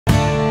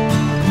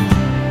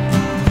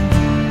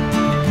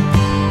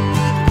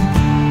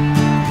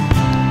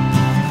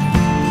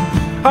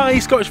Hi,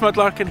 Scottish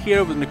Mudlarking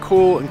here with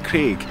Nicole and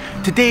Craig.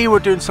 Today we're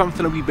doing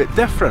something a wee bit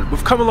different.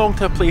 We've come along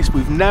to a place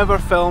we've never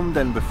filmed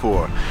in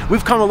before.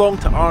 We've come along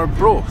to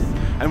Arbroath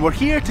and we're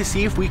here to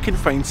see if we can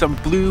find some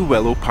Blue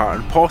Willow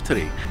pattern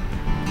pottery.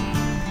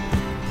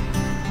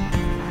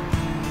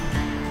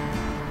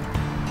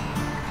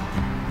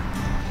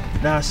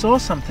 Now I saw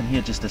something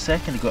here just a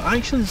second ago.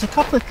 Actually there's a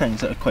couple of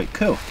things that are quite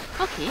cool.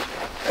 Okay.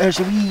 There's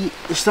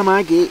some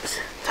agates,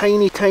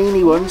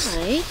 tiny ones.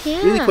 Right,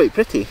 yeah. Really quite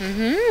pretty.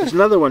 There's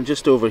another one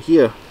just over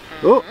here.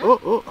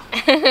 Oh.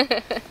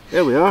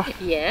 There we are.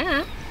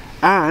 Yeah.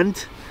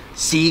 And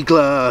sea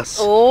glass.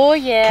 Oh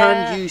yeah.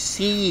 Can you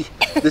see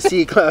the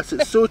sea glass?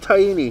 It's so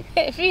tiny.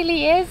 It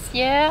really is,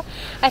 yeah.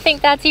 I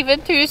think that's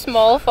even too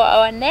small for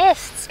our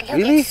nests. Look,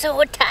 Really? it's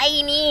so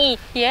tiny.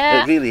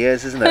 Yeah. It really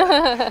is, isn't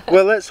it?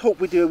 Well, let's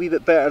hope we do a wee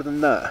bit better than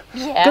that.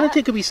 Yeah. I'm going to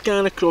take a wee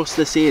scan across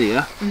this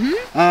area.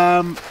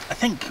 I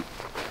think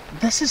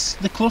this is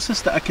the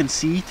closest that I can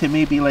see to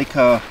maybe like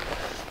a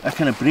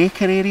kind of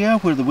breaker area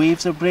where the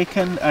waves are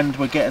breaking and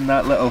we're getting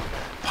that little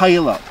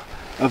pile up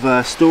of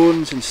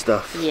stones and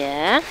stuff.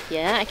 Yeah,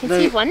 I can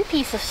see one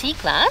piece of sea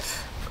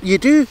glass. You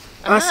do?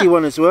 I see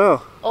one as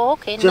well. Oh,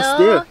 okay, Just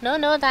there.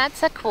 No,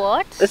 that's a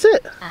quartz. Is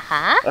it?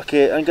 Uh-huh.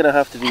 Okay, I'm going to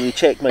have to really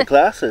check my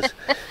glasses,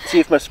 see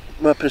if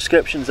my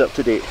prescription's up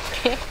to date.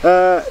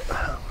 Yeah,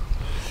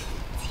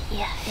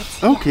 it's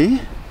here. Okay.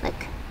 Look.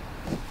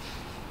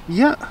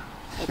 Yeah.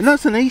 And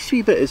that's a nice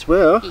wee bit as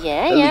well.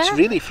 Yeah, It looks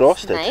really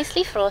frosted. It's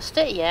nicely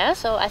frosted, yeah.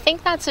 So I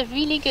think that's a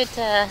really good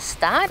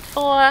start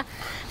for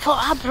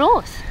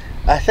Arbroath.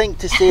 I think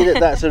to say that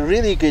that's a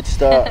really good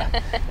start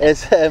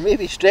is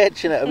maybe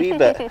stretching it a wee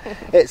bit.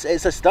 It's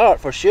a start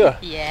for sure.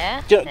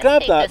 Yeah. Do you know,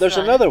 grab that, there's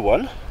another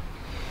one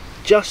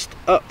just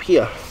up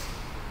here.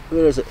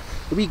 Where is it?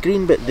 A wee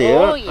green bit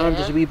there, and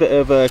there's a wee bit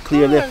of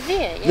clear there.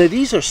 Yeah. Now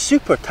these are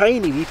super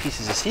tiny wee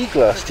pieces of sea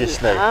glass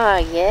just now. Ah,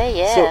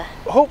 yeah. So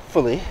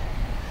hopefully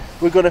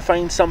we're going to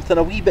find something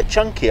a wee bit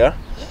chunkier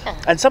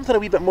and something a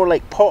wee bit more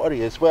like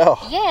pottery as well.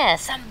 Yeah,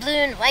 some blue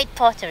and white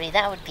pottery,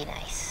 that would be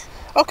nice.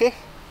 Okay.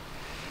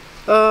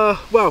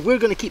 Well, we're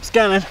going to keep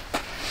scanning.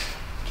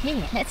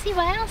 Okay, let's see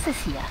what else is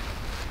here.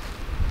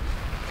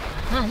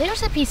 Ah,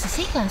 there's a piece of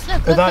sea glass,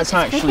 look. Oh, that's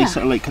actually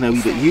sort of like kind of a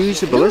wee bit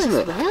usable, isn't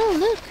it? Well,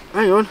 look.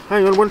 Hang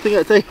on, one thing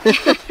at a time.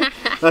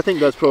 I think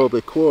that's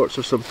probably quartz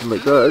or something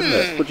like that, isn't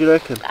it? What do you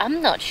reckon?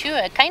 I'm not sure,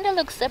 it kind of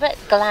looks a bit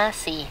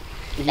glassy.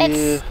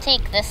 Let's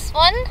take this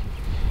one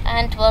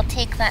and we'll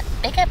take that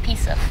bigger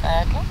piece of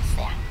glass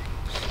there.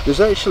 There's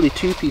actually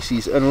two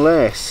pieces,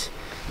 unless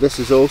this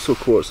is also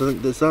quartz. I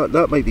think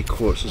that might be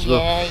quartz as well.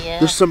 Yeah.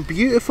 There's some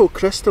beautiful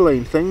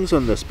crystalline things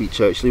on this beach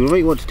actually. We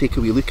might want to take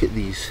a wee look at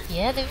these.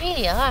 Yeah, they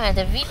really are.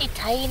 They're really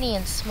tiny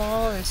and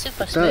small and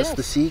super smooth. That's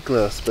the sea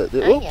glass bit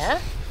there. Oh,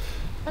 yeah.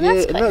 Well,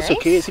 that's and that's nice.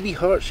 okay. It's a wee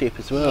heart shape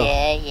as well.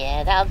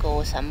 Yeah, that'll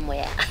go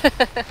somewhere.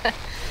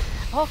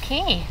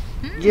 Okay.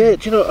 Yeah,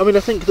 do you know, I mean,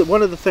 I think that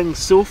one of the things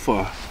so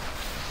far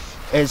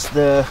is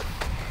all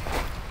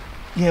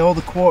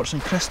the quartz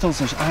and crystals.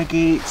 There's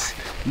agates,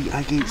 the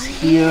agates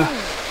here.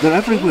 They're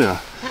everywhere.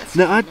 That's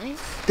now, I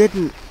nice.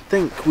 didn't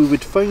think we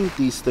would find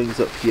these things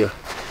up here.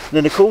 Now,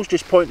 Nicole's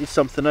just pointed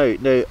something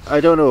out. Now, I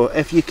don't know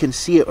if you can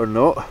see it or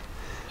not.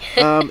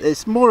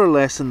 It's more or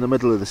less in the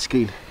middle of the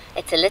screen.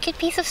 It's a little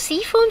piece of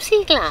seafoam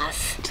sea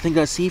glass. Do you think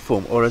that's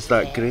seafoam or is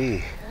that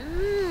grey?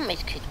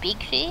 It could be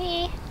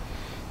grey.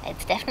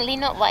 It's definitely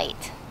not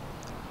white.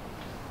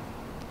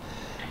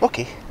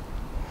 Okay,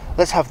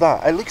 let's have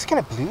that. It looks kind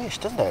of bluish,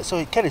 doesn't it?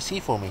 So kind of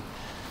seafoamy.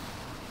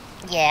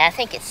 Yeah, I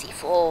think it's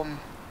seafoam.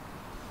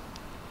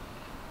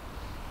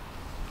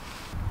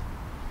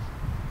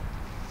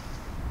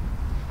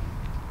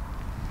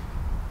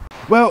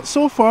 Well,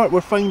 so far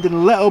we're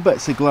finding little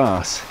bits of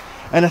glass,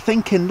 and I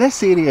think in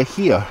this area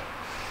here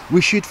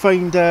we should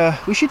find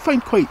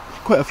quite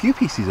a few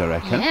pieces, I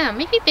reckon. Yeah,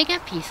 maybe bigger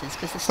pieces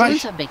because the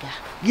stones are bigger.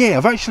 Yeah,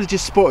 I've actually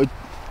just spotted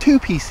two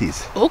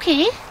pieces.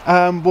 Okay.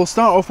 We'll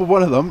start off with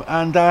one of them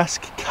and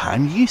ask,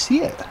 can you see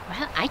it?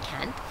 Well, I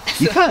can't.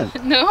 You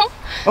can't? No.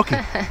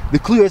 Okay. The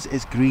clue is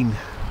it's green.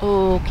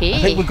 Okay. I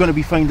think we're going to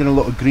be finding a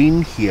lot of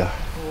green here.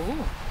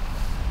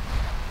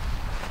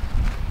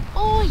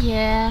 Oh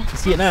yeah. You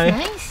see it now?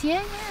 Nice,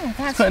 yeah.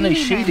 That's quite a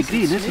nice really shade of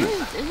green, isn't it?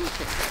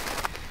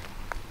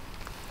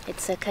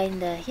 It's a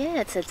kind of,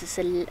 it's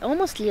a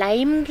almost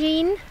lime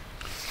green.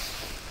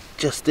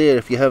 Just there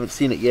if you haven't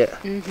seen it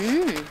yet.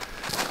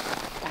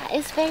 That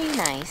is very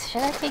nice.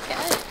 Shall I take it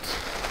out?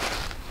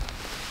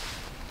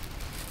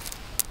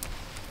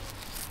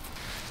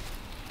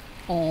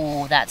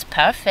 Oh, that's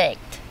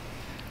perfect.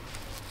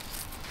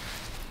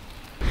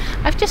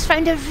 I've just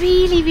found a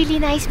really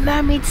nice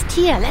mermaid's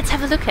tear. Let's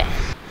have a look at it.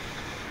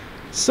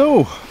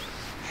 So,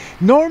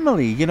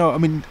 normally, you know, I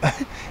mean,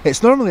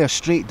 it's normally a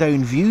straight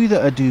down view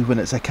that I do when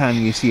it's a can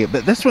you see it,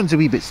 but this one's a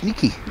wee bit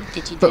sneaky.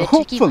 But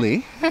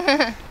hopefully,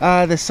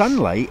 the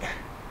sunlight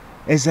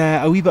is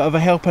a wee bit of a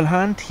helping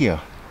hand here.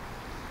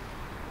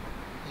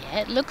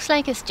 Yeah, it looks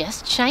like it's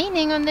just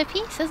shining on the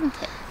piece, isn't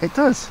it? It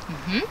does.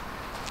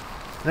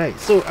 Right,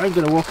 so I'm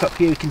going to walk up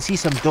here. We can see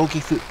some doggy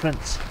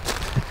footprints.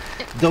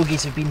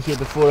 Doggies have been here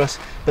before us,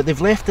 but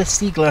they've left this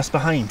sea glass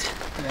behind.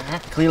 Yeah.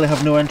 Clearly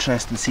have no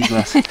interest in sea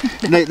glass.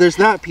 Now there's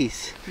that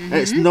piece.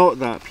 It's not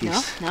that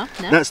piece. No.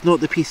 That's not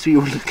the piece we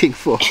were looking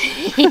for.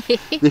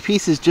 The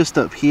piece is just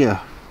up here.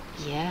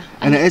 Yeah.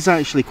 And it is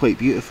actually quite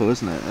beautiful,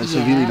 isn't it? It's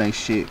a really nice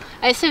shape.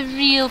 It's a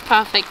real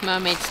perfect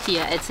mermaid's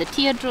tear. It's a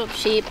teardrop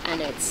shape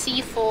and it's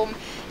sea foam.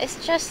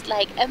 It's just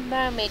like a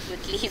mermaid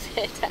would leave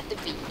it at the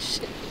beach.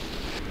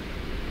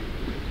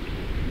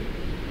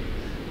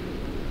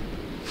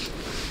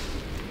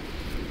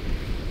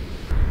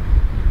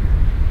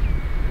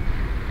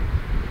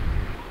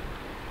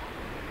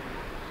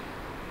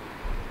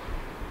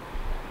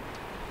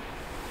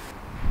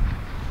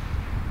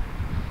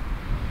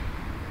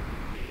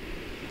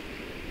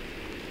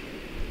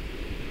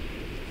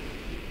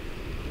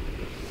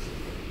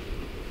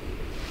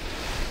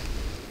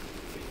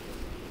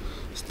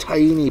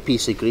 Tiny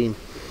piece of green,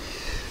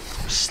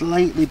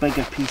 slightly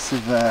bigger piece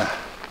of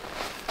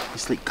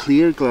it's like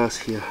clear glass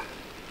here.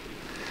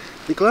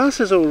 The glass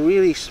is all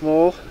really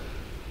small,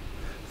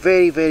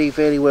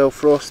 very well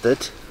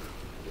frosted,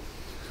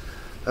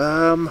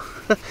 but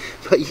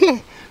yeah,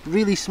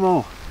 really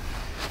small.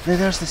 Now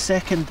there's the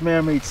second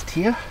mermaid's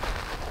tear.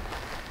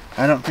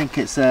 I don't think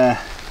it's a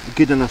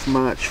good enough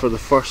match for the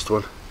first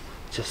one,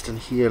 just in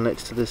here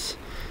next to this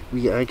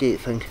wee agate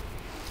thing,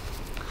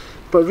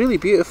 but really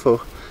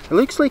beautiful. It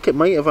looks like it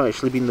might have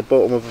actually been the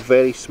bottom of a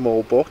very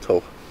small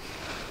bottle.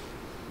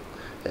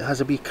 It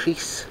has a wee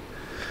crease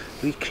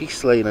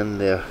line in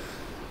there.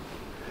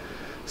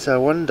 So I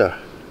wonder,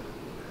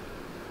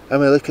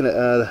 am I looking at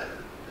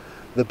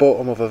the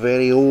bottom of a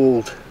very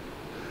old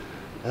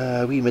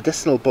wee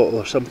medicinal bottle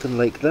or something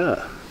like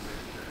that?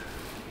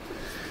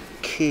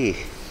 Okay.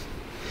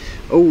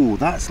 Oh,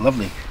 that's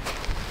lovely.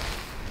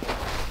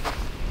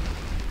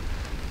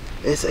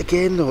 It's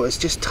again though, it's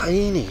just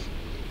tiny.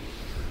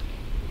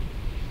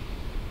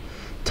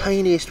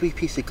 Tiniest wee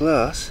piece of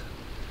glass,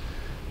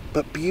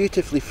 but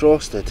beautifully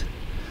frosted.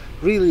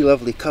 Really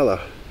lovely colour.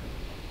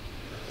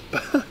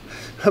 But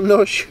I'm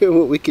not sure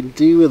what we can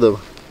do with them.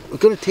 We're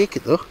going to take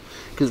it though,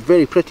 because it's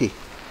very pretty.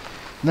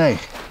 Now,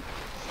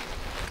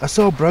 I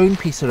saw a brown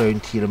piece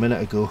around here a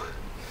minute ago,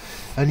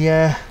 and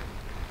yeah,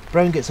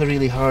 brown gets a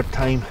really hard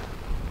time.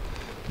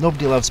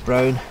 Nobody loves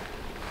brown.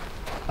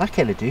 I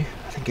kind of do.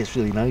 I think it's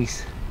really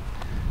nice.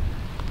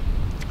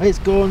 It's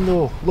gone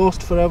though,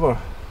 lost forever.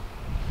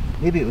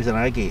 Maybe it was an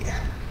agate.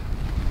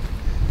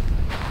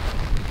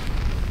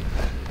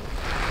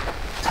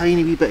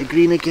 Tiny wee bit of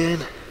green again.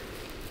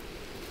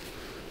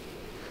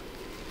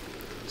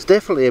 It's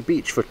definitely a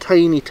beach for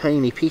tiny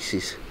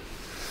pieces.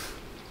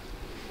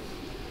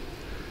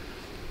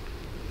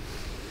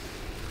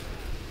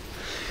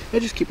 I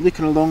just keep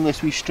looking along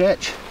this wee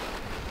stretch.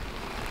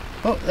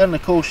 Oh, there's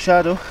Nicole's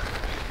shadow.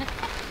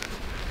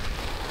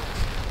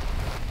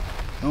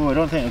 Oh, I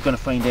don't think I'm going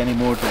to find any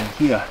more down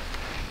here.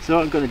 So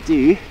what I'm going to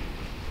do,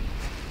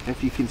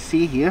 if you can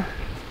see here,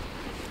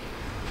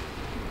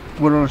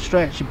 we're on a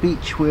stretch of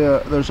beach where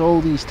there's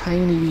all these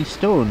tiny wee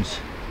stones.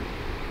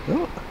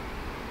 Oh.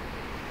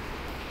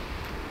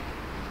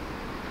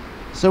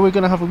 So we're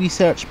going to have a wee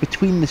search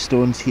between the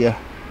stones here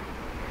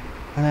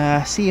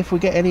and see if we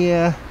get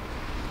any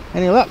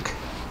luck.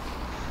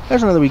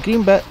 There's another wee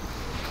green bit.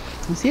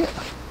 Can you see it?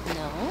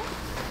 No.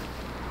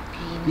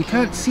 Green, you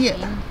can't see it.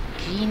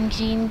 Green.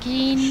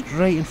 Just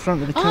right in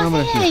front of the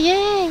camera there,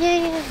 here.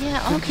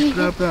 Yeah. Okay. Just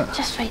grab that.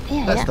 Just right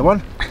there. That's the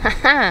one.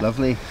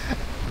 Lovely.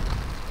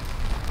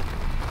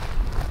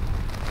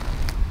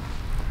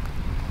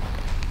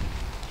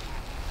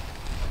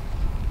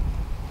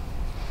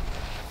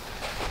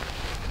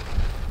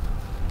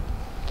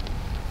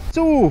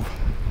 So,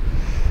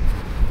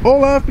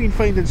 all I've been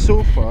finding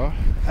so far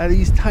are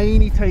these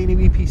tiny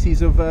wee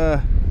pieces of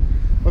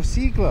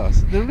sea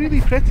glass. They're really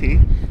pretty,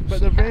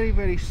 but they're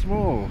very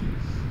small.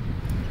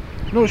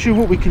 Not sure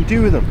what we can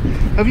do with them.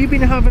 Have you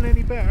been having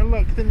any better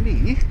luck than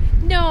me?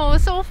 No,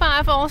 so far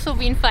I've also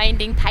been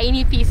finding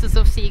tiny pieces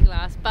of sea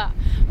glass, but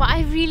what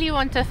I really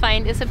want to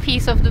find is a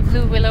piece of the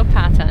Blue Willow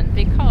pattern,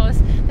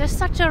 because there's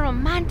such a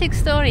romantic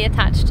story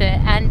attached to it,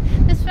 and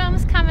this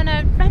film's coming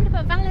out round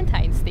about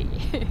Valentine's Day.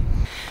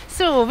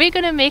 So we're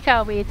going to make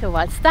our way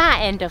towards that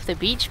end of the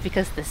beach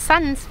because the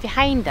sun's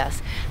behind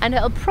us and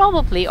it'll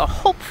probably or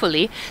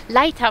hopefully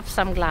light up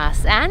some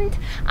glass, and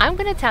I'm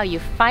going to tell you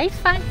 5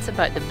 facts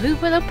about the Blue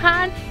Willow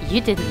pattern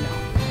you didn't know.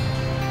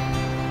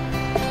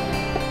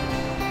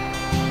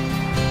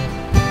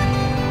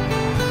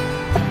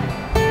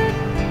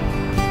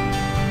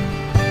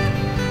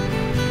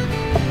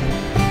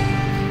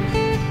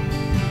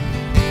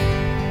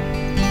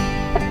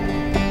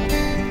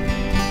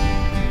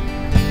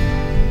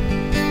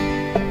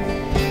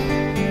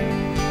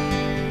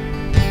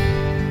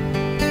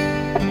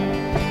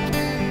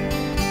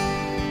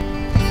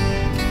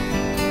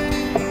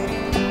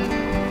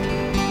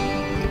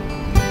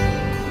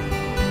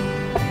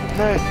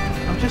 Now,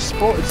 I've just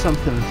spotted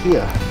something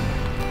here,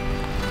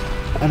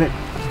 and it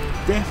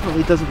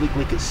definitely doesn't look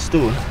like it's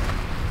stone.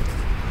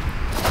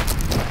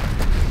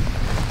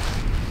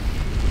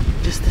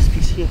 Just this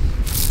piece here.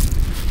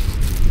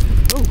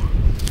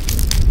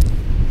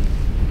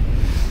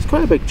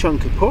 quite a big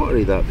chunk of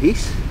pottery, that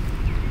piece.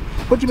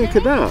 What do you make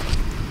of that?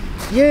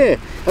 Yeah,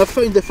 I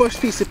found the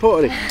first piece of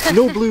pottery.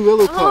 No Blue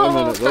Willow pattern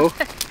on it though.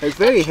 It's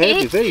very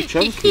heavy, very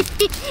chunky.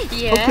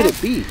 Yeah. What could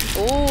it be?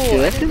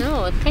 Oh, I don't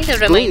know. It kind of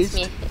It's reminds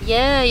glazed. me.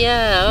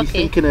 Yeah, okay. You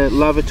thinking of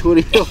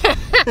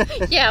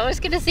lavatorial? Yeah, I was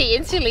going to say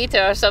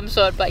insulator or some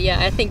sort, but yeah,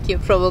 I think you're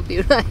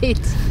probably right.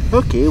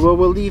 Okay, well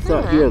we'll leave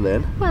that here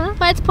then. Well,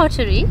 it's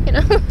pottery, you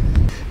know.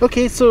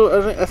 Okay,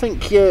 so I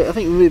think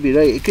we may be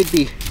right. It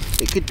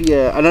could be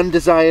an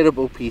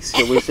undesirable piece,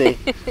 shall we say?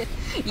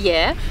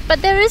 Yeah,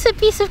 but there is a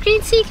piece of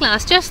green sea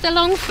glass just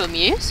along from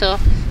you, so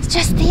it's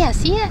just there.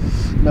 See it?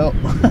 No.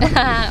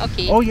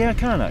 Okay. Oh yeah, I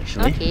can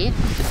actually. Okay.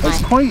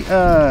 It's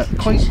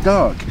quite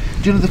dark.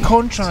 Do you know the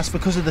contrast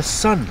because of the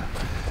sun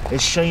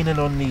is shining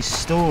on these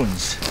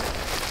stones?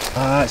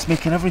 It's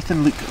making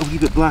everything look a wee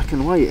bit black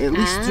and white. At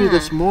least through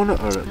this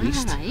monitor, at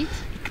least. Right. You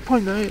can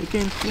point that out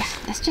again. Yeah,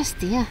 that's just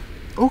there.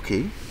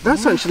 Okay,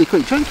 that's actually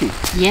quite chunky.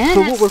 Yeah.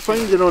 For what we're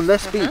finding on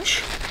this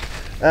beach,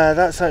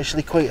 that's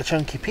actually quite a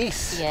chunky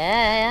piece.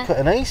 Yeah. Quite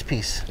a nice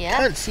piece. Yeah.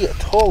 Can't see it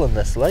at all in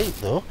this light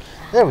though.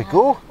 There we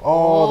go.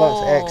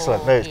 Oh, that's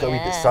excellent. Now it's got a wee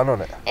bit of sun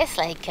on it. It's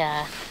like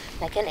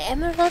an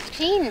emerald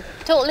green.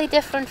 Totally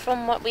different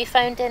from what we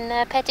found in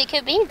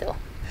Beachcombing though.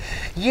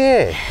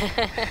 Yeah.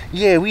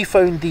 Yeah, we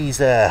found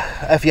these,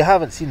 if you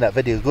haven't seen that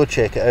video, go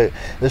check it out.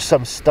 There's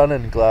some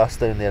stunning glass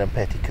down there in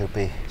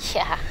Beachcombing.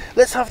 Yeah.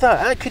 Let's have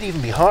that. That could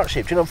even be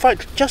heart-shaped. You know, in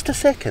fact, just a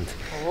second.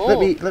 Oh.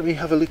 Let me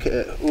have a look at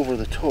it over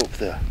the top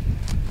there.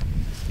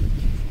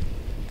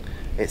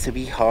 It's a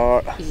wee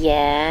heart.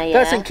 Yeah.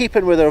 That's in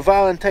keeping with our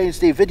Valentine's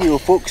Day video,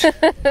 folks.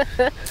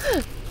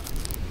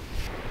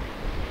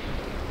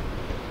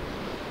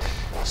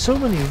 So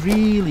many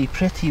really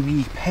pretty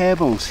wee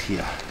pebbles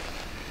here.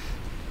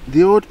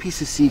 The odd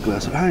piece of sea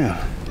glass. Hang on,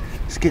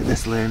 let's get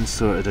this lens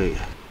sorted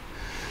out.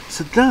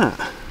 So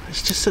that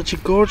is just such a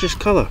gorgeous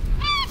colour.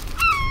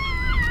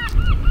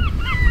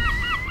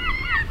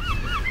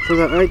 For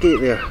that agate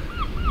there.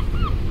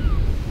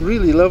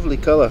 Really lovely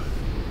colour.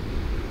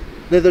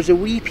 Now there's a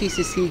wee piece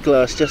of sea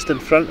glass just in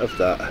front of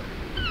that.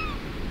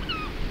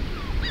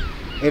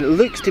 And it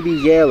looks to be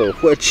yellow,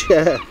 which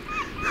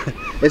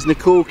as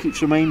Nicole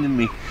keeps reminding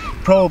me,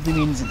 probably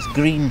means it's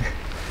green.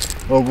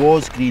 Or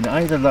was green,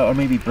 either that or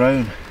maybe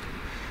brown.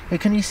 Now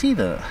can you see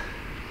that?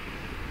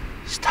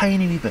 It's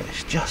tiny wee bit,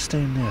 it's just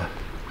down there.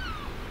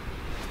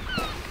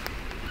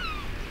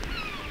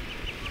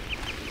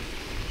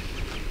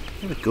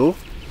 There we go.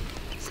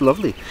 It's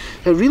lovely.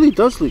 It really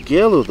does look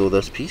yellow though,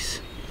 this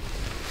piece.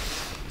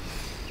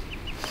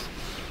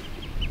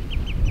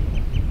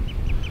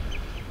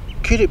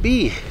 Could it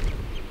be?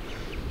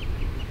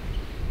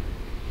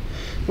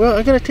 Well,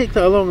 I'm going to take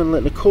that along and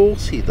let Nicole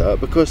see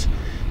that, because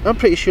I'm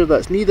pretty sure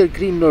that's neither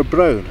green nor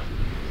brown,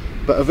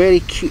 but a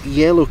very cute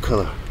yellow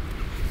colour.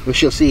 We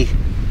shall see.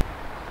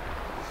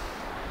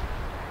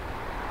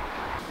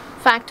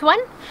 Fact 1.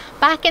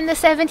 Back in the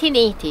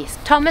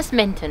 1780s, Thomas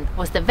Minton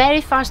was the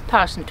very first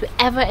person to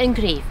ever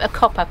engrave a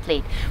copper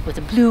plate with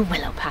a Blue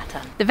Willow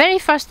pattern. The very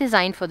first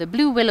design for the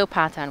Blue Willow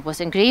pattern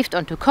was engraved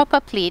onto copper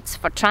plates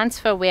for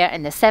transferware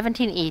in the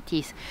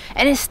 1780s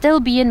and is still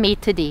being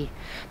made today.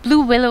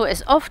 Blue Willow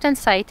is often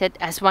cited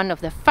as one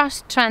of the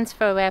first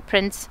transferware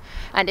prints,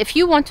 and if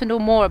you want to know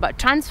more about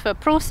transfer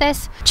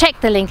process, check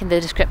the link in the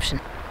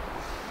description.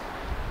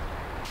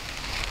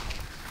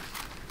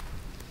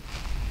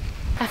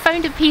 I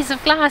found a piece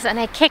of glass and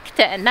I kicked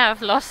it and now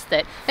I've lost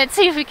it. Let's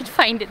see if we can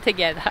find it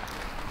together.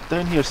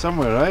 Down here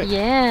somewhere, right?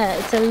 Yeah,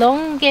 it's a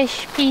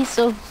longish piece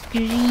of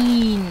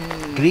green.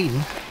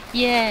 Green?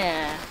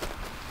 Yeah.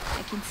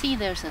 I can see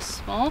there's a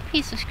small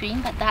piece of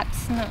green, but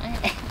that's not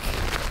it.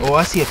 Oh,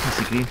 I see a piece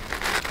of green.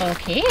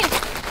 Okay.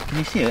 Can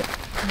you see it?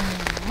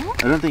 No.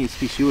 I don't think it's the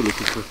piece you were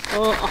looking for.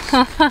 Oh,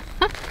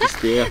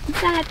 It's there.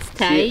 that's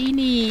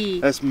tiny.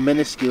 That's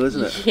minuscule,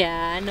 isn't it?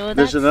 Yeah, no, that's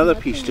There's another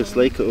nothing. piece just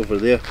like it over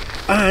there.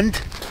 And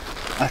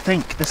I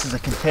think this is a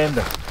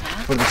contender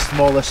for the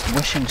smallest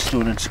wishing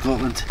stone in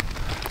Scotland.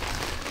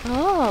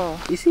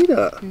 Oh. You see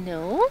that?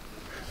 No.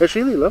 It's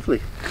really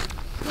lovely.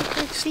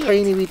 Let's see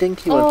Tiny it. wee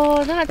dinky one.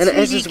 Oh, that's And it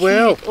is really as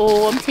well. cute.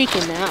 Oh, I'm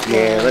taking that one.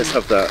 Yeah, let's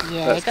have that.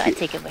 Yeah, That's I gotta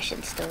cute. take a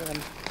wishing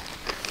stone.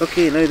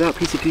 Okay, now that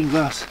piece of green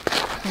glass.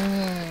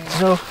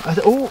 No,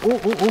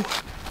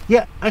 oh.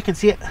 Yeah, I can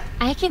see it.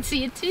 I can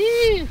see it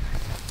too.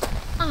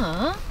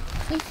 Ah,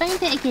 we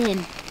found it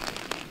again.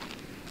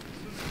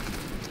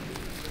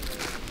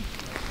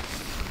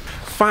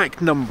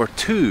 Fact number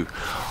 2.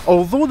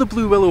 Although the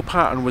Blue Willow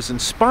pattern was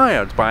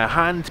inspired by a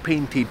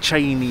hand-painted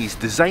Chinese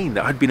design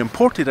that had been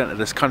imported into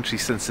this country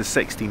since the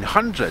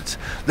 1600s,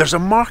 there's a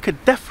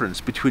marked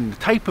difference between the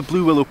type of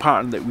Blue Willow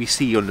pattern that we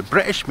see on the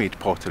British-made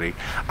pottery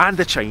and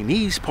the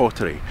Chinese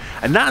pottery.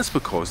 And that's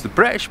because the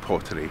British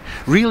pottery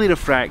really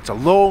reflects a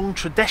long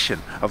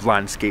tradition of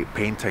landscape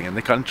painting in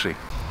the country.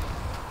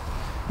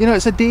 You know,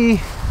 it's a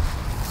day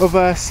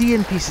of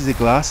seeing pieces of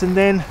glass and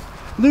then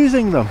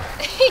losing them.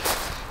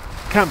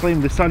 Can't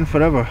blame the sun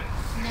forever.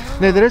 No.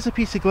 Now there is a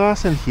piece of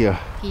glass in here.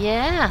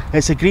 Yeah.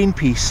 It's a green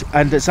piece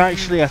and it's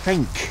actually, I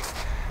think,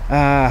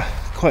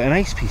 quite a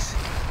nice piece.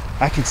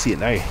 I can see it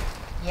now.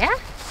 Yeah?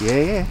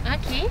 Yeah.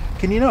 Okay.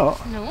 Can you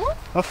not? No?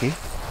 Okay.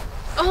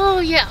 Oh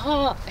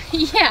yeah,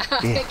 yeah,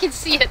 Yeah. I can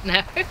see it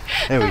now.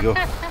 There we go.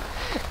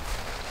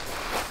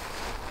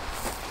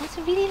 It's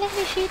a really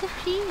lovely shade of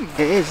green.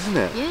 It is, isn't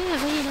it? Yeah,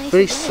 very nice.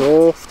 Very again.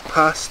 soft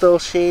pastel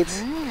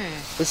shades.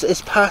 Mm.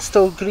 Is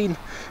pastel green?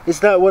 Is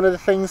that one of the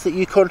things that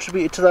you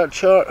contributed to that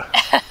chart?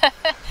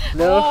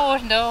 No? Oh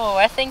no,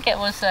 I think it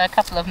was a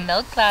couple of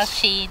milk glass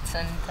shades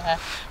and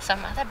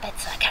some other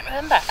bits, I can't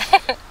remember.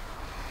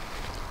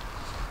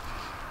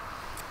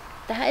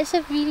 That is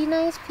a really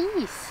nice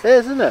piece. It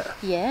is, isn't it?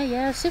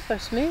 Yeah, super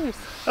smooth.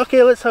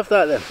 Okay, let's have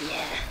that then.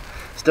 Yeah.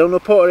 Still no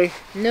pottery.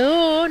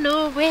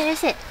 No, where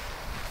is it?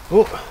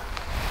 Oh,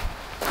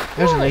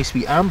 there's a nice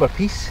wee amber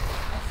piece.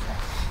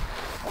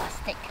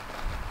 Plastic.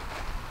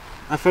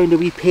 I found a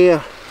wee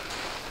pair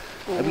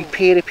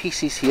of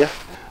pieces here.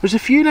 There's a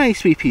few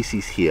nice wee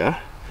pieces here,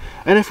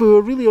 and if we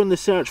were really on the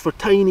search for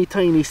tiny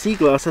sea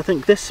glass, I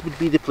think this would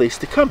be the place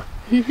to come.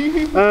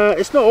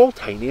 It's not all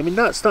tiny. I mean,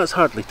 that's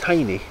hardly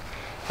tiny,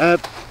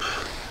 but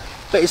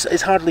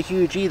it's hardly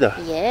huge either.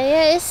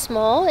 Yeah, it's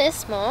small,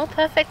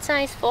 perfect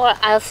size for,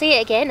 I'll say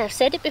it again, I've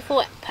said it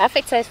before,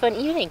 perfect size for an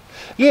earring.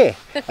 Yeah,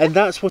 and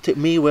that's what it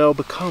may well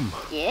become.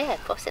 Yeah,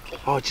 possibly.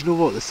 Oh, do you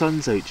know what? The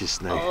sun's out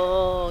just now.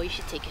 Oh, you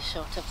should take a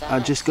shot of that.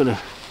 I'm just going to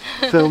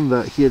film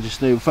that here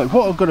just now. In fact,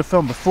 what I'm going to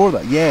film before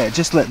that, yeah, it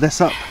just lit this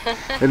up.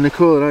 And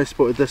Nicole and I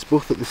spotted this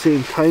both at the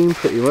same time,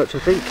 pretty much, I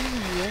think.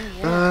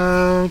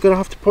 I'm going to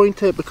have to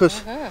point it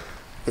because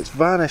it's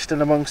vanished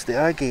in amongst the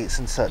agates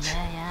and such.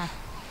 Yeah.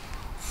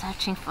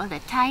 Searching for the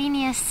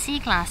tiniest sea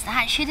glass.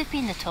 That should have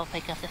been the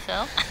topic of the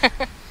film.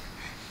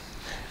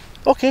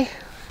 Okay,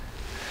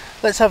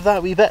 let's have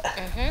that wee bit.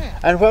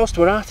 And whilst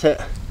we're at it,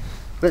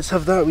 let's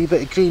have that wee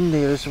bit of green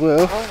there as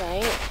well.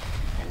 Alright,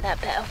 and that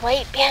bit of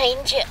white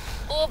behind you.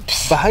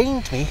 Oops.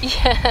 Behind me?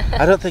 Yeah.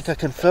 I don't think I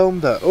can film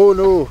that. Oh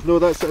no,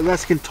 that's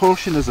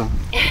contortionism.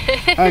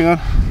 Hang on,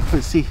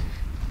 let's see.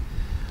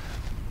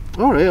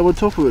 Alright, I'm on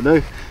top of it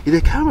now.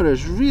 The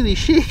camera's really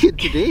shaking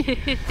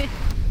today.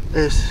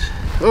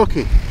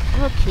 Okay.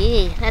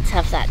 Okay, let's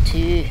have that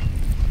too.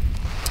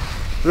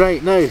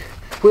 Right, now,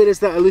 where is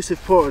that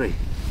elusive pottery?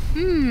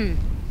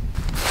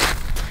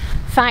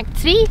 Fact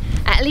 3,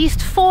 at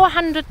least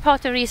 400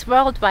 potteries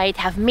worldwide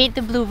have made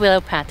the Blue Willow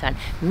pattern,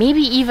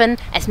 maybe even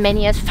as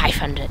many as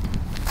 500.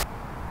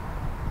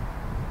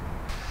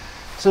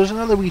 So there's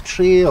another wee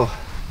trail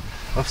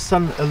of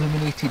sun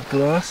illuminated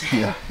glass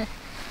here.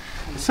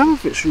 Some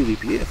of it's really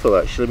beautiful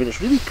actually. I mean,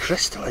 it's really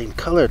crystalline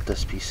coloured,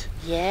 this piece.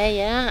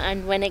 Yeah,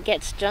 and when it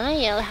gets dry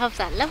it'll have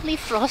that lovely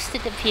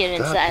frosted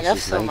appearance that I love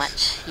so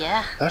much.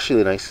 Yeah. That's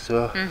really nice as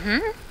well.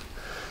 Can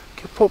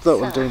pop that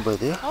one down by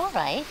there.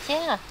 Alright,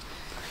 yeah.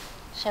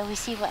 Shall we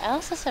see what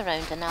else is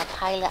around and I'll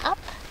pile it up?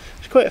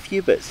 There's quite a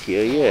few bits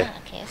here, yeah.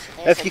 Okay,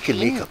 so there's if you can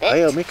make a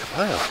pile, make a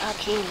pile.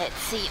 Okay, let's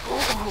see.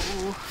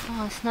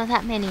 Oh, it's not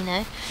that many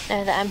now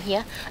that I'm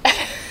here.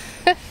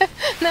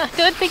 No, I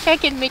don't think I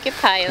can make a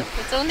pile.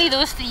 It's only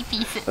those 3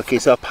 pieces. Okay,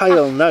 so a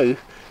pile now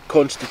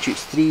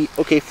constitutes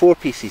 4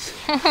 pieces.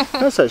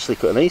 That's actually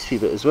quite a nice wee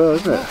bit as well,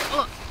 isn't it?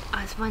 Oh,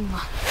 there's one more.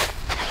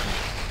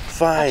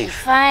 5. Okay,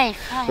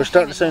 5. We're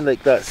starting to sound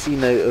like that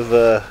scene out of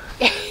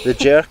The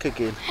Jerk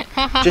again.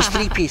 Just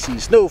 3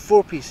 pieces, no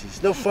 4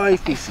 pieces, no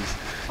 5 pieces.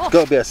 There's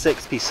got to be a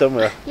 6th piece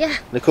somewhere. Yeah.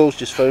 Nicole's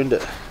just found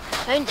it.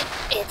 Found it.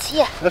 It's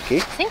here. Okay.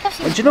 I think I've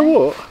seen And do you know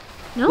what?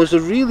 No? There's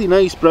a really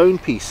nice brown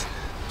piece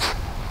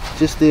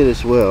just there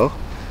as well.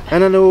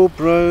 And I know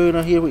brown,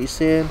 I hear what you're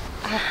saying.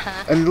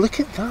 And look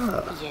at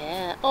that.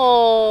 Yeah.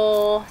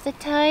 Oh, the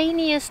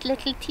tiniest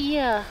little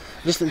tear.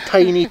 Just in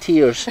tiny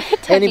tears.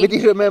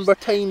 Anybody remember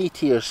Tiny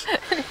Tears?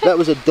 That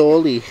was a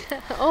dolly.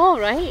 Oh,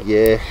 right.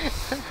 Yeah.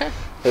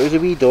 It was a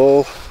wee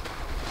doll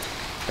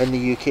in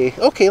the UK.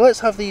 Okay,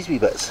 let's have these wee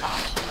bits.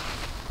 Okay.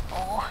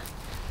 Oh.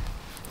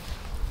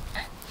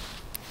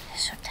 They're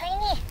so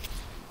tiny.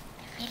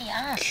 They really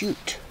are.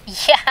 Cute.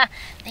 Yeah,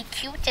 the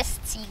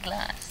cutest sea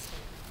glass.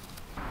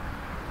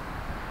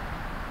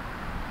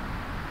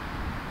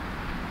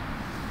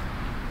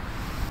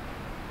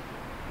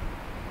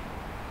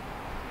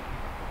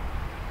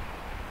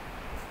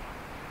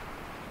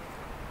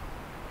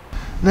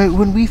 Now,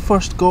 when we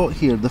first got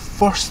here, the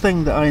first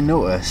thing that I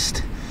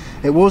noticed,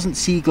 it wasn't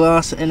sea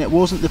glass and it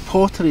wasn't the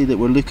pottery that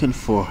we're looking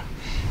for.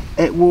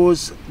 It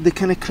was the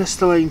kind of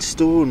crystalline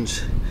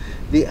stones,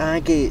 the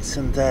agates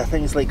and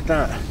things like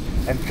that.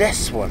 And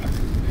this one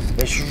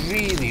is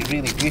really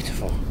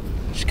beautiful.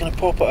 I'm just going to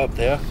pop it up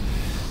there.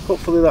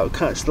 Hopefully that'll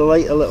catch the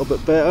light a little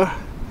bit better.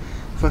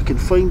 If I can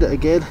find it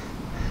again.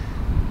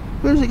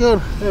 Where's it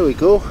gone? There we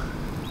go.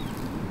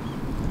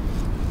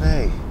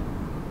 Hey.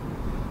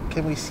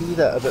 Can we see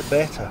that a bit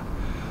better?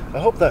 I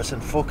hope that's in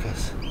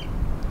focus.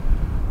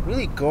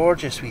 Really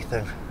gorgeous wee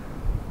thing.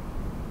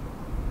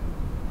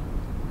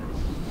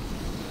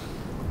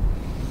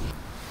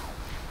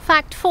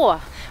 Fact 4.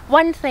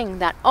 One thing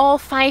that all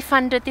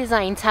 500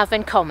 designs have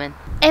in common.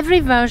 Every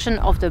version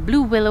of the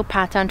Blue Willow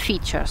pattern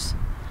features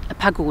a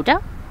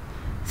pagoda,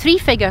 3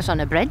 figures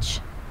on a bridge,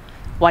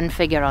 1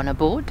 figure on a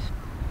boat,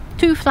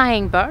 2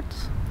 flying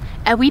birds,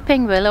 a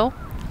weeping willow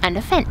and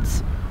a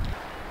fence.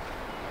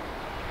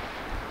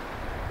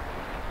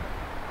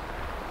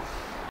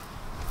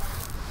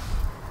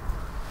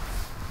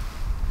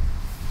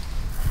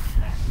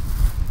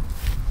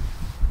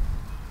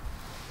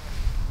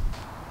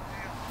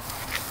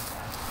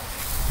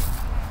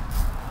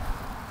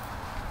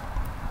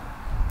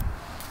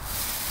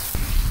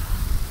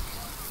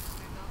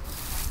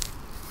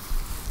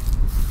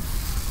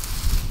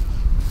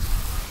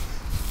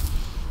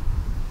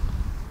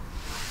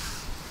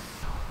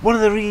 One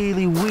of the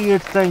really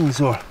weird things,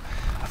 or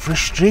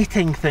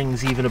frustrating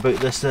things even, about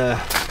this the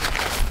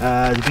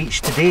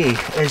beach today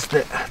is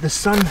that the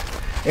sun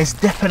is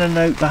dipping in and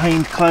out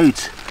behind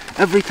clouds.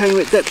 Every time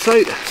it dips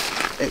out,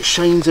 it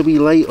shines a wee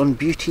light on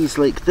beauties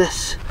like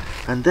this,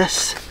 and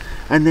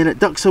then it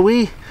ducks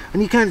away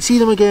and you can't see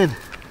them again.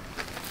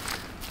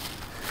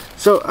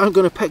 So I'm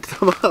going to pick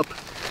them up,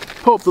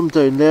 pop them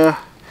down there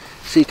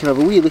so you can have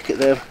a wee look at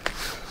them.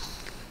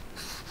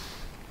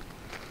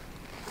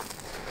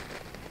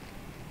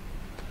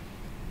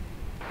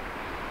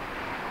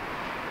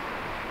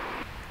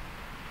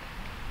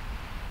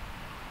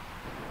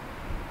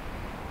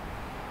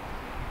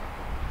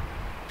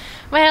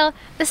 Well,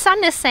 the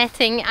sun is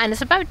setting and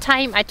it's about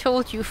time I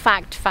told you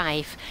fact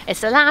 5.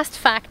 It's the last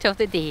fact of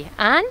the day,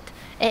 and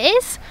it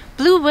is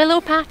Blue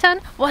Willow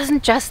pattern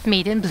wasn't just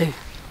made in blue.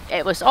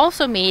 It was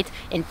also made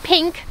in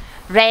pink,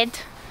 red,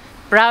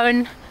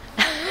 brown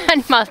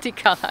and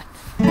multicolored.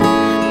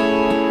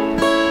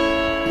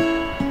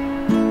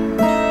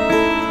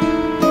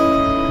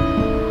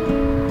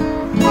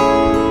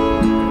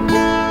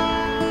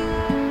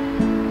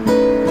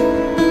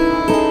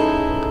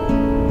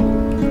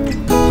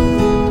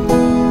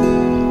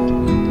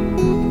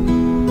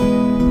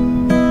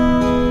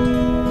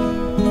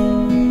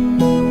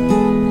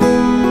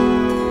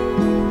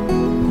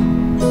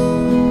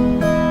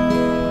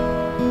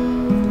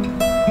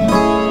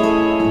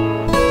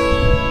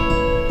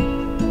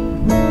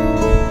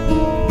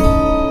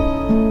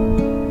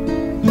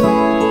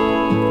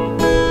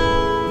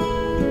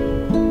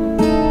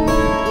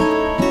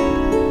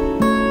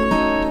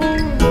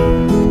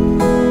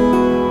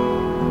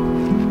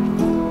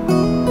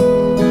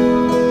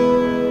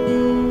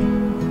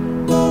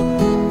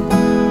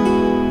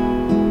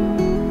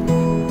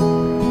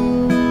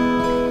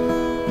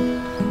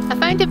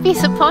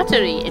 Piece of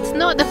pottery. It's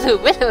not the Blue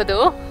Willow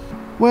though.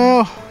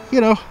 Well, you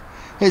know,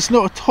 it's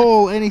not at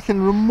all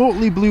anything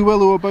remotely Blue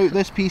Willow about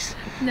this piece.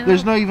 No.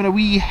 There's not even a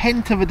wee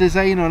hint of a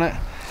design on it.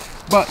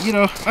 But, you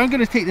know, I'm going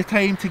to take the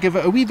time to give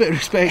it a wee bit of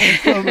respect and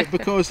film it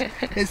because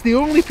it's the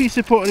only piece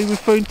of pottery we've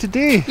found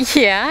today.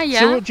 Yeah, yeah.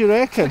 So what do you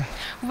reckon?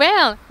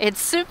 Well,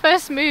 it's super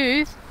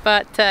smooth,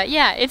 but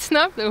yeah, it's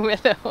not Blue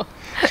Willow.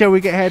 Shall we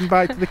get heading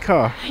back to the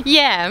car?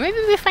 Yeah, maybe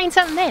we find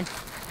something then.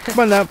 Come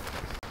on now.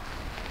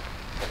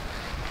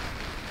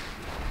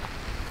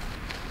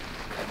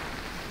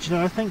 Do you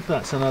know, I think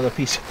that's another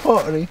piece of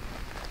pottery.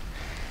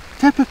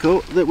 Typical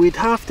that we'd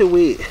have to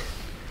wait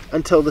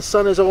until the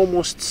sun is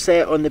almost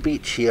set on the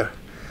beach here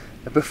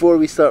before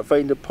we start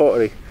finding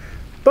pottery.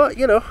 But,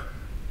 you know,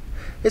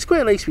 it's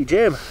quite a nice wee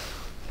gem.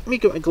 Let me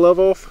get my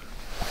glove off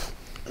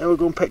and we'll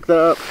go and pick that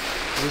up.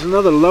 There's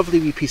another lovely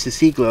wee piece of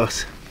sea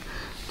glass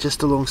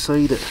just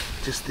alongside it,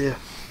 just there.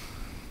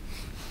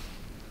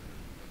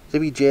 It's a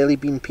wee jelly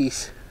bean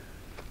piece.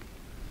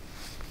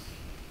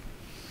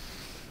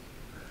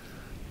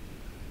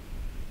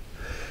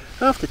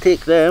 I have to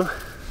take them.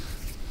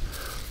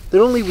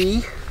 They're only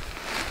wee,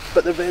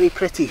 but they're very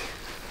pretty.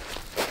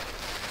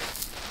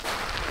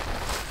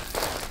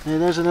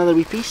 And there's another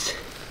wee piece.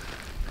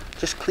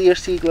 Just clear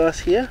sea glass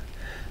here.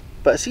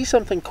 But I see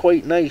something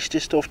quite nice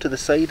just off to the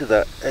side of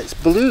that. It's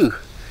blue.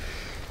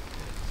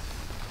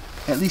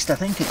 At least I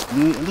think it's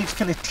blue. It looks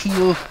kind of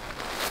teal,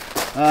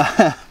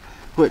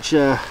 which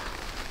I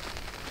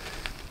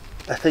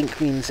think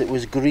means it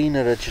was green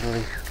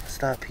originally. What's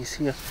that piece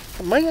here?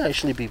 It might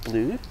actually be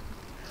blue.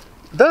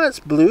 That's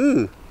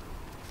blue.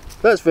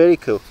 That's very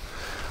cool.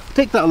 I'll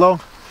take that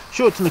along,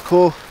 show it to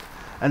Nicole,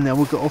 and then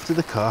we'll get off to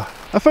the car.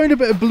 I found a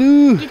bit of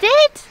blue. You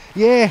did?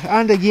 Yeah,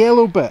 and a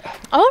yellow bit.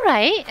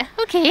 Alright,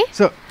 okay.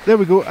 So there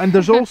we go, and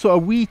there's also a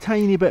wee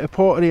tiny bit of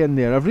pottery in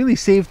there. I've really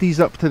saved these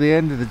up to the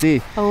end of the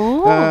day.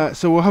 Oh.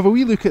 So we'll have a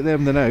wee look at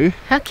them now.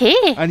 Okay.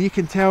 And you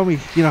can tell me,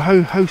 you know,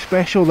 how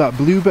special that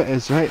blue bit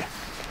is, right?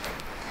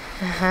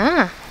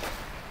 Uh-huh.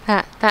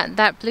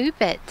 That blue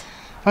bit.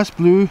 That's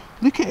blue.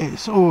 Look at it.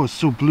 It's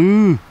so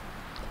blue.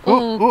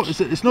 Oh,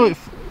 it's not.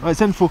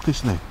 It's in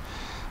focus now.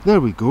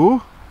 There we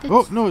go.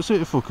 Oh no, it's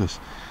out of focus.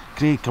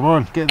 Great, come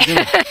on, get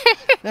there.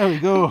 There we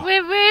go.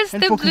 Where's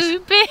the focus. blue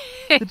bit?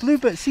 The blue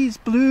bit. See, it's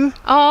blue.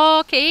 Oh,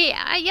 okay.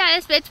 Yeah,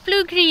 it's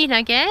blue green,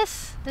 I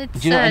guess.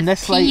 It's Do you know, in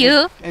this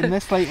teal.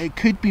 light, it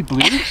could be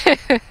blue.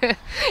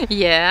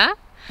 Yeah.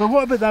 But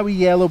what about that wee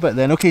yellow bit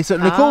then? Okay, so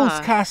Nicole's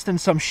casting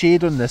some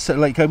shade on this,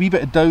 like a wee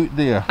bit of doubt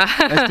there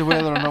as to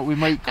whether or not we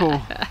might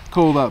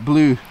call that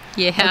blue.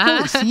 Yeah. I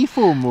call it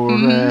seafoam or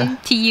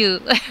to you.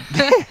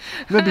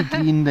 maybe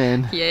green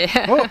then.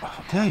 Yeah. Oh,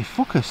 hey,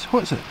 focus.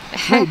 What's it?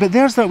 Right, but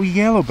there's that wee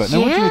yellow bit.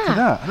 Now what do you make of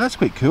that? That's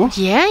quite cool.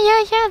 Yeah.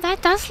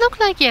 That does look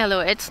like yellow.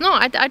 It's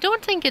not. I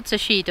don't think it's a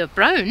shade of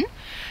brown.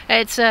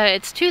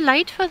 It's too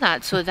light for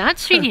that, so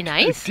that's really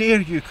nice. How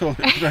dare you call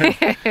it brown?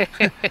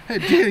 How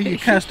dare you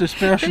cast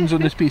aspersions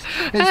on this piece?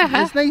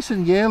 It's nice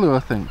and yellow, I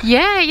think.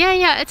 Yeah.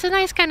 It's a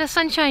nice kind of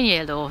sunshine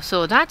yellow,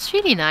 so that's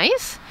really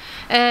nice.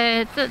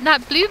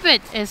 That blue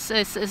bit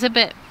is a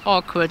bit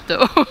awkward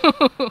though.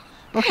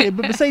 Okay,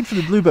 but beside for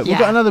the blue bit, we've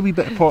got another wee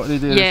bit of pottery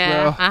there as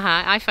well.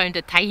 I found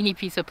a tiny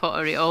piece of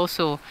pottery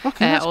also.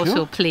 Okay, that's also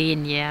cool.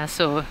 plain, yeah.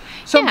 So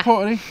some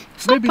pottery,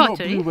 maybe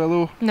pottery. not Blue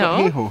Willow,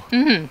 No. but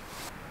hey-ho.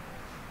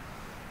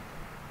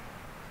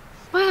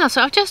 Well,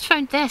 so I've just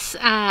found this,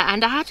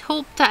 and I had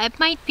hoped that it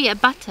might be a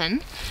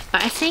button,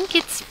 but I think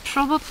it's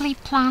probably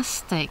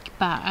plastic,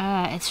 but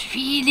it's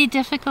really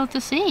difficult to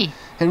see.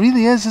 It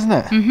really is, isn't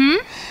it?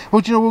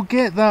 Well, do you know, we'll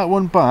get that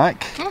one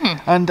back,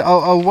 and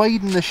I'll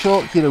widen the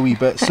shot here a wee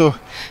bit, so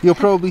you'll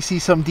probably see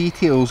some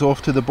details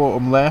off to the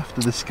bottom left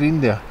of the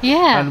screen there.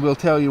 Yeah. And we'll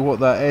tell you what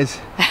that is.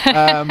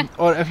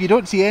 Or if you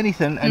don't see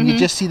anything and you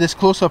just see this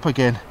close-up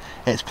again,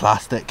 it's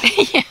plastic.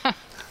 Yeah.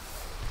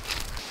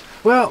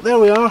 Well, there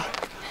we are.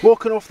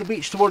 Walking off the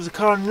beach towards the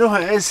car, and you know how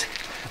it is.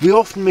 We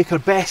often make our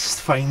best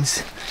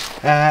finds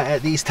at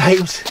these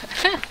times.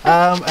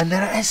 And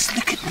there it is,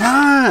 look at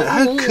that!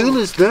 How cool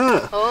is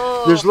that?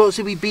 Oh. There's lots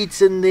of wee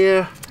beads in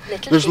there.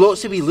 There's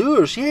lots of wee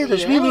lures,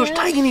 there's wee lures,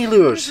 tiny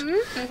lures.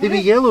 They wee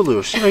yellow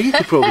lures. You know, you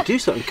could probably do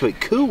something quite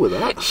cool with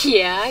that.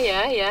 Yeah.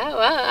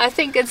 Well, I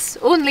think it's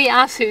only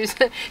us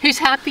who's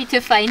happy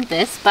to find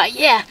this, but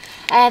yeah,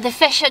 the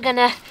fish are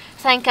gonna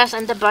thank us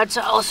and the birds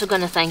are also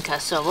gonna thank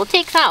us. So we'll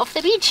take that off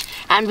the beach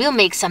and we'll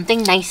make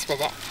something nice with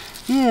it.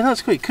 Yeah,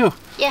 that's quite cool.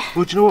 Yeah.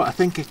 Well, do you know what? I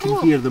think I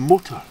can hear the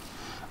motor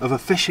of a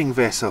fishing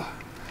vessel.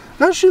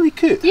 That's really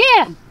cute.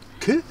 Yeah.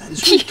 Cute?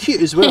 It's really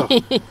cute as well.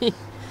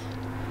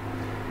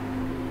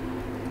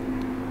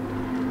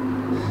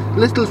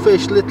 Little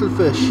fish, little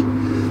fish.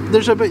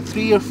 There's about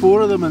 3 or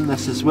 4 of them in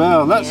this as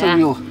well. That's a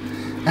real...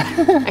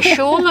 a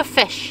shoal of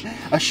fish.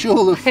 A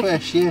shoal of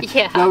fish, yeah.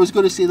 Yeah. I was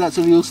going to say that's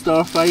a real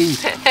star find.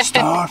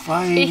 Star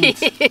find.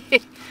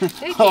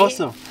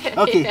 Awesome.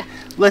 Okay,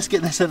 let's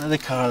get this into the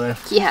car then.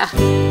 Yeah.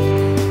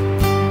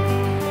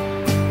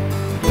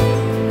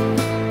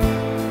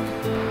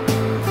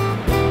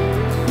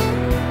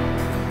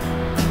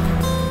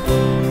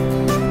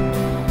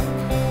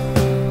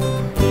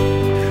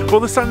 Well,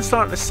 the sun's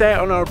starting to set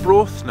on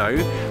Arbroath now,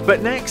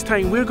 but next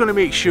time we're going to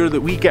make sure that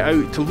we get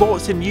out to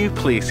lots of new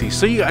places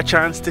so you get a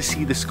chance to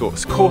see the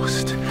Scots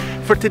coast.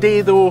 For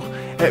today though,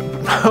 it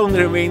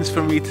only remains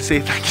for me to say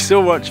thank you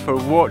so much for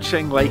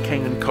watching,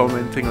 liking and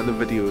commenting on the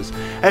videos.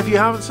 If you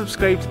haven't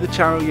subscribed to the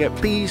channel yet,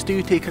 please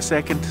do take a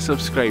second to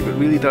subscribe, it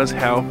really does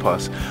help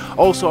us.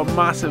 Also a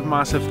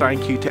massive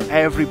thank you to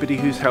everybody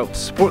who's helped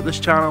support this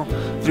channel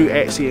through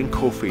Etsy and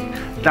Ko-fi.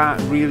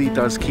 That really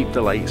does keep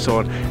the lights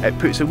on. It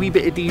puts a wee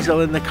bit of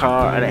diesel in the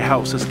car and it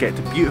helps us get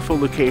to beautiful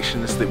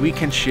locations that we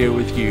can share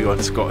with you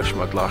on Scottish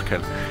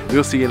Mudlarking.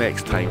 We'll see you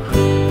next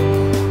time.